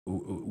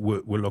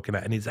we're looking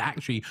at, and it's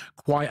actually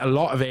quite a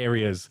lot of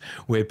areas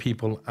where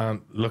people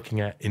aren't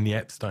looking at in the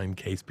Epstein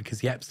case, because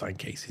the Epstein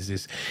case is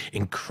this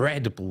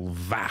incredible,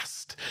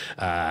 vast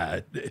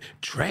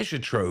treasure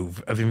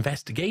trove of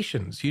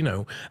investigations. You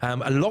know,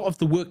 a lot of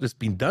the work that's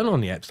been done on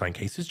the Epstein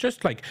case is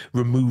just like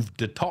removed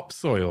the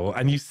topsoil,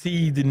 and you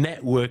see the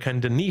network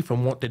underneath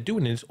and what they're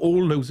doing. It's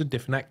all loads of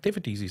different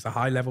activities. He's a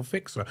high-level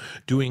fixer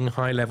doing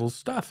high-level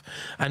stuff,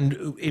 and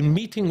in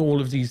meeting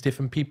all of these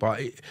different people,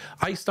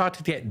 I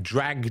started to get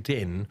dragged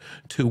in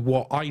to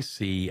what I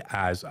see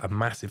as a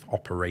massive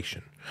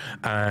operation.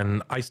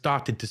 And I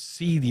started to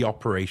see the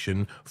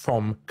operation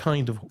from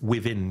kind of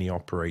within the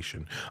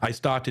operation. I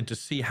started to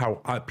see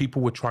how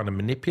people were trying to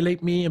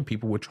manipulate me, and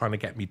people were trying to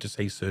get me to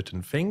say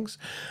certain things.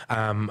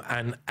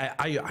 And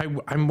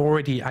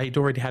I'd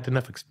already had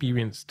enough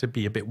experience to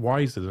be a bit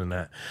wiser than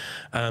that.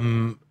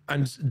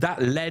 And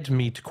that led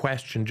me to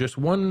question just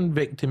one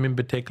victim in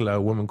particular,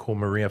 a woman called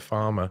Maria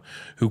Farmer,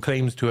 who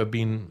claims to have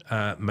been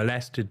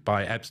molested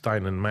by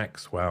Epstein and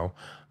Maxwell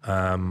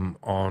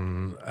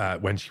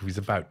when she was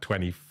about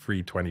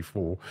 23,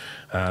 24.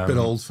 Bit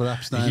old for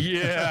Epstein.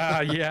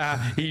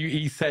 Yeah.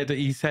 He said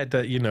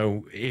that, you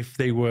know, if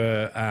they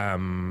were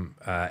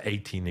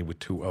 18, they were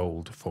too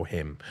old for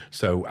him.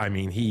 So, I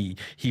mean,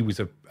 he was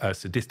a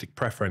sadistic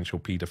preferential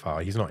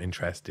paedophile. He's not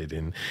interested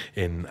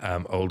in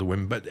older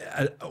women. But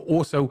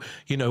also,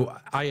 you know,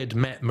 I had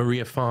met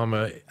Maria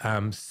Farmer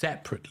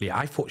separately.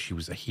 I thought she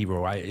was a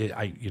hero.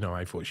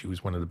 I thought she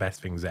was one of the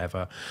best things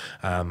ever.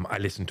 I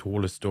listened to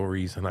all her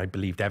stories, and I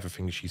believed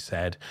everything she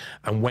said.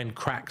 And when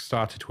cracks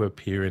started to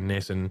appear in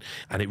this, and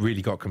it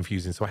really got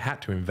confusing, so I had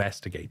to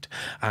investigate.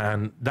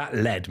 And that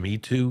led me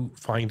to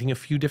finding a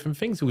few different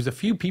things. There was a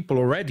few people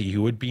already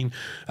who had been,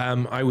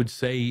 I would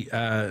say,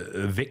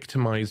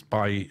 victimized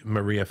by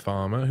Maria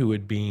Farmer, who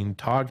had been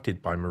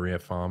targeted by Maria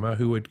Farmer,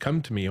 who had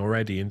come to me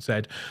already and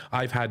said,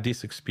 I've had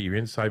this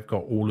experience. I've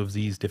got all of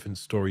these different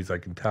stories I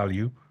can tell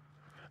you.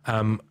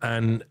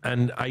 And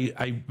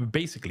I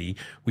basically,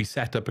 we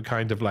set up a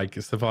kind of like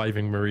a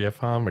surviving Maria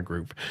Farmer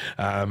group,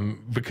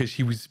 because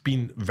she was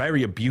being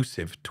very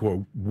abusive to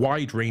a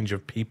wide range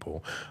of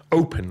people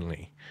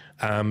openly.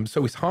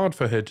 So it's hard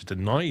for her to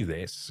deny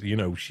this. You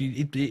know,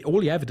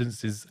 all the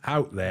evidence is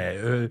out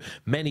there,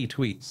 many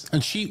tweets.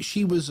 And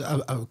she was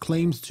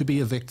claimed to be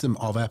a victim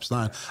of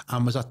Epstein,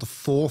 and was at the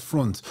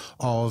forefront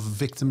of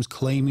victims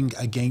claiming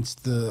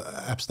against the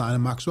Epstein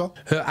and Maxwell.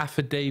 Her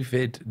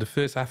affidavit, the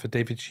first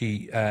affidavit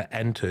she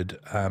entered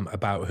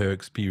about her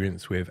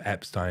experience with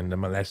Epstein, the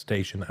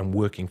molestation, and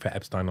working for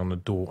Epstein on the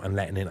door and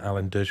letting in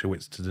Alan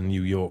Dershowitz to the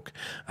New York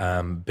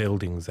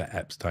buildings that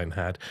Epstein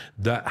had,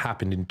 that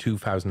happened in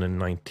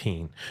 2019.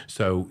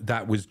 So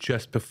that was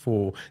just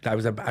before, I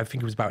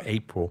think it was about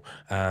April,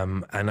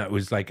 and that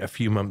was like a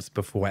few months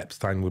before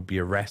Epstein would be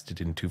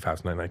arrested in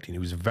 2019. It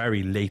was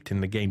very late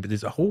in the game, but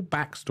there's a whole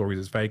backstory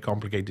that's very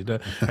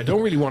complicated. I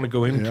don't really want to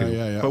go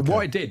into, but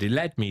what it did, it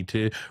led me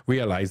to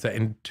realize that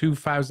in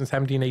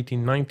 2017,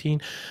 18,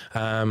 19,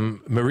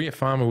 Maria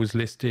Farmer was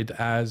listed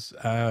as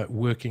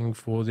working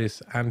for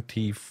this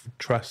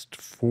antitrust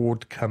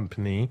fraud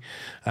company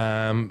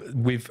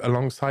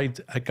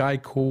alongside a guy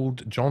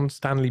called John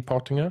Stanley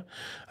Pottinger,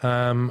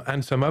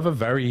 and some other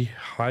very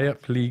high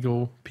up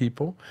legal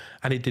people,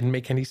 and it didn't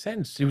make any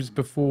sense. It was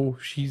before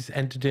she's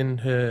entered in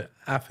her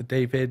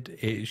affidavit.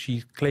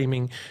 She's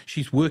claiming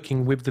she's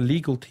working with the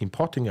legal team.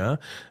 Pottinger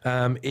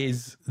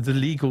is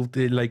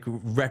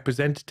the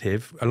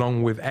representative,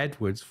 along with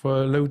Edwards,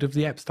 for a load of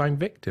the Epstein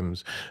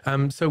victims.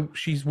 So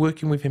she's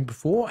working with him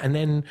before, and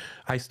then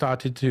I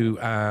started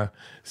to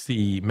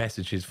see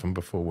messages from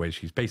before where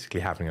she's basically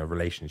having a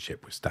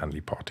relationship with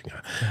Stanley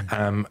Pottinger.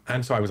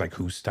 And so I was like,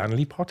 who's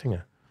Stanley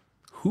Pottinger?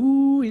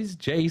 Who is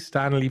J.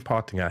 Stanley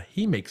Pottinger?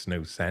 He makes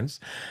no sense.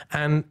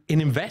 And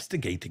in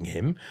investigating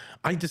him,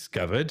 I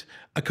discovered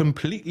a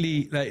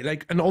completely,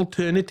 like an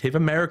alternative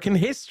American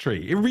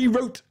history. It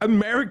rewrote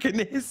American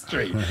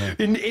history.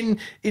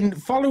 In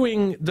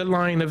following the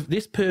line of,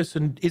 this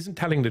person isn't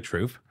telling the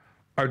truth,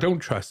 I don't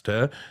trust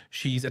her,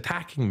 she's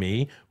attacking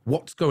me,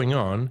 what's going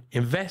on,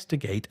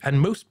 investigate. And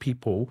most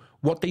people,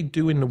 what they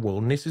do in the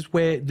world, and this is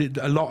where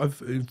a lot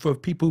of, for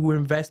people who are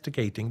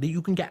investigating, that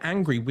you can get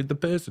angry with the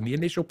person, the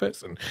initial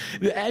person.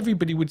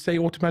 Everybody would say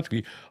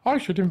automatically, I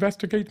should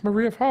investigate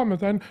Maria Farmer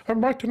then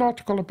and write an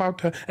article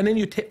about her. And then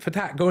you tit for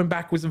tat, going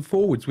backwards and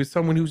forwards with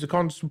someone who's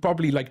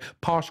probably like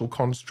partial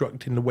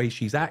construct in the way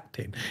she's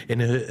acting, in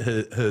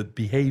her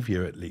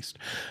behavior at least,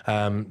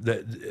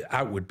 the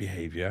outward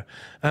behavior.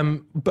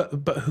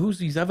 But who's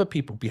these other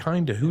people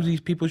behind her? Who's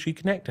these people she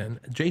connected? And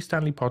J.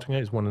 Stanley Pottinger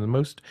is one of the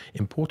most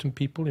important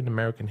people in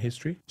American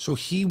history. So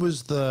he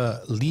was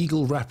the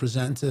legal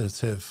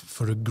representative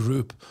for a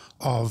group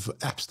of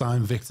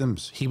Epstein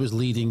victims. He was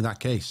leading that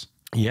case.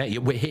 Yeah,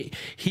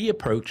 he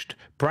approached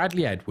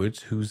Bradley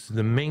Edwards, who's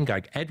the main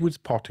guy. Edwards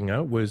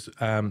Pottinger was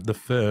the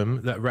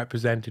firm that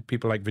represented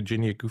people like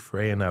Virginia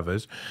Giuffre and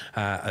others.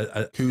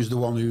 Who's the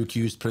one who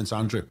accused Prince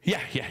Andrew?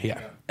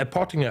 Yeah.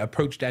 Pottinger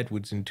approached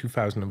Edwards in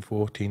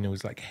 2014 and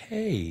was like,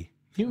 hey,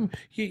 You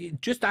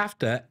just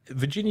after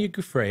Virginia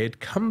Giuffre had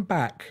come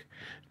back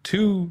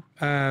to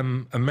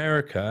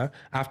America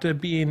after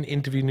being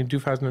interviewed in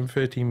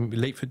 2013,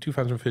 late for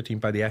 2013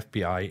 by the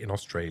FBI in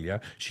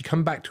Australia. She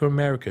come back to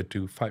America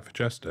to fight for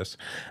justice,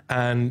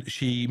 and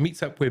she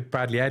meets up with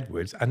Bradley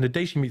Edwards. And the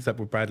day she meets up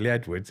with Bradley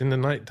Edwards, in the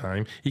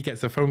nighttime, he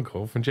gets a phone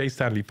call from J.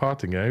 Stanley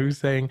Pottinger, who's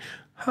saying,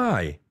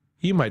 "Hi,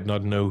 you might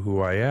not know who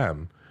I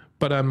am,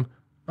 but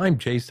I'm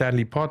J.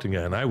 Stanley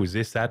Pottinger, and I was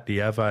this, that,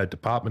 the other,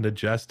 Department of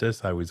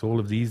Justice. I was all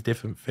of these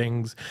different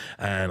things,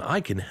 and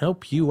I can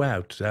help you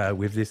out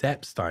with this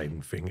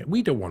Epstein thing.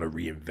 We don't want to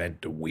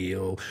reinvent the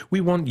wheel.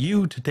 We want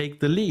you to take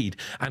the lead."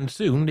 And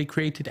soon they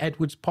created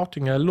Edwards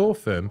Pottinger law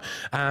firm,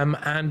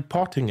 and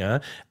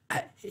Pottinger.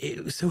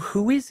 So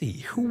who is he?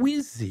 Who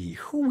is he?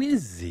 Who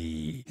is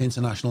he?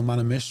 International man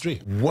of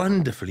mystery.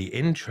 Wonderfully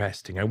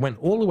interesting. I went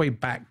all the way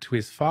back to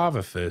his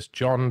father first,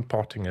 John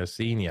Pottinger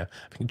Sr.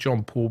 I think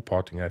John Paul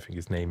Pottinger, I think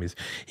his name is.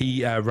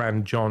 He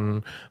ran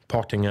John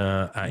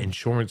Pottinger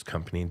Insurance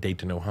Company in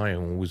Dayton,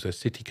 Ohio, and was a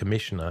city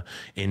commissioner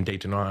in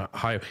Dayton,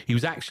 Ohio. He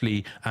was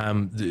actually,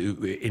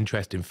 the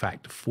interesting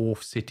fact, the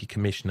fourth city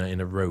commissioner in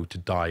a row to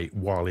die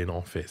while in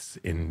office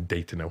in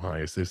Dayton,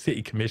 Ohio. So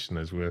city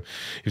commissioners it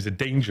was a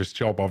dangerous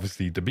job,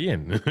 obviously, to be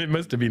in. It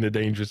must have been a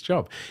dangerous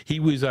job. He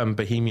was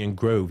Bohemian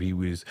Grove. He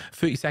was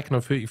 32nd or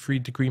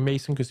 33rd degree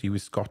Mason because he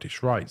was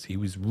Scottish Rites. He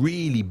was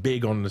really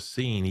big on the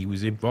scene. He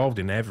was involved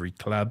in every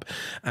club,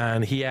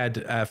 and he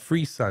had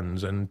 3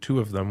 sons, and 2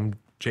 of them,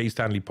 J.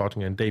 Stanley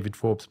Pottinger and David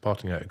Forbes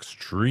Pottinger,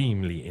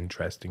 extremely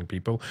interesting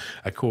people.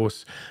 Of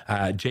course,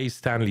 J.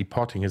 Stanley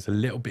Pottinger is a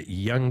little bit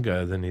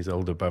younger than his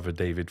older brother,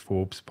 David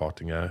Forbes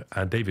Pottinger.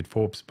 David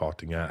Forbes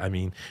Pottinger, I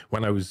mean,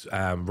 when I was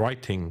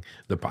writing,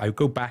 I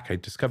go back, I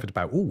discovered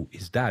about,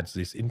 his dad's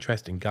this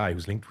interesting guy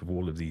who's linked with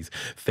all of these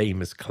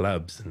famous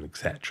clubs and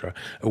etc.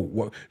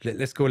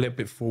 Let's go a little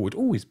bit forward.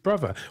 His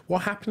brother.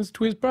 What happens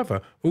to his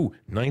brother?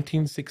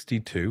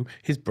 1962,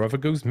 his brother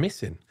goes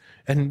missing.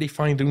 And they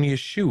find only a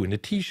shoe and a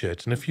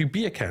T-shirt and a few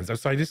beer cans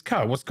outside his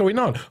car. What's going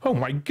on? Oh,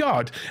 my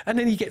God. And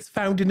then he gets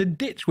found in a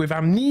ditch with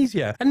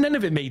amnesia. And none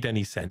of it made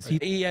any sense.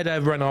 He had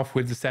a run-off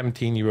with the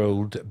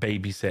 17-year-old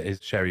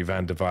babysitter, Sherry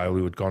Vandervile,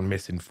 who had gone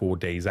missing 4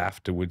 days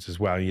afterwards as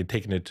well. He had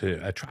taken her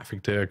to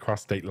trafficked her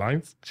across state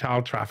lines,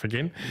 child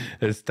trafficking.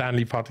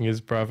 Stanley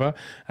Pottinger's brother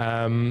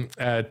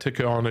took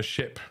her on a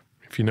ship,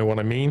 if you know what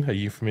I mean, a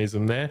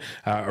euphemism there,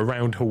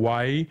 around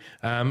Hawaii.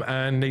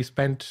 And they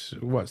spent,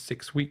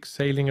 6 weeks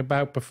sailing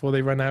about before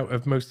they ran out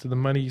of most of the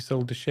money. He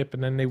sold the ship,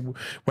 and then they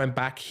went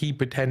back. He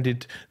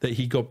pretended that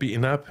he got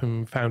beaten up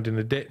and found in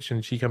a ditch,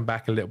 and she came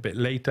back a little bit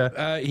later.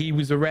 He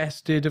was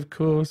arrested, of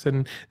course,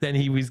 and then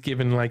he was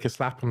given like a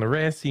slap on the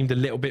wrist, seemed a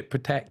little bit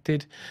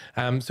protected.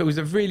 So it was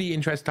a really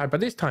interesting time. By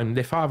this time,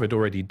 their father had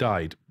already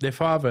died. Their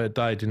father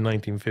died in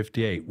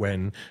 1958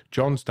 when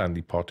John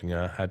Stanley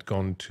Pottinger had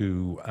gone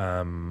to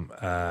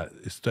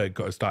started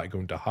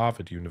going to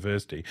Harvard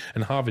University.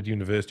 And Harvard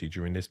University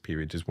during this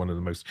period is one of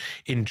the most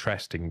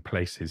interesting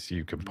places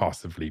you can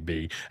possibly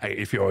be.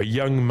 If you're a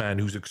young man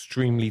who's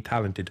extremely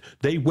talented,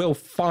 they will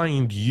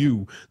find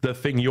you the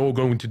thing you're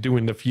going to do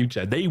in the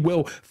future. They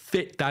will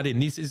fit that in.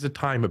 This is a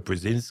time of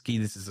Brzezinski.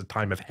 This is a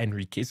time of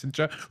Henry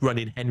Kissinger,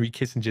 running Henry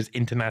Kissinger's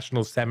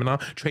international seminar,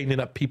 training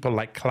up people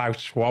like Klaus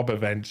Schwab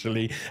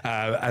eventually,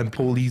 and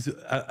all these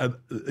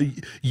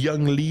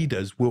young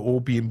leaders were all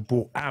being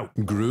brought out.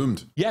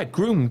 Groomed. Yeah,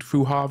 groomed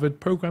through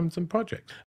Harvard programs and projects.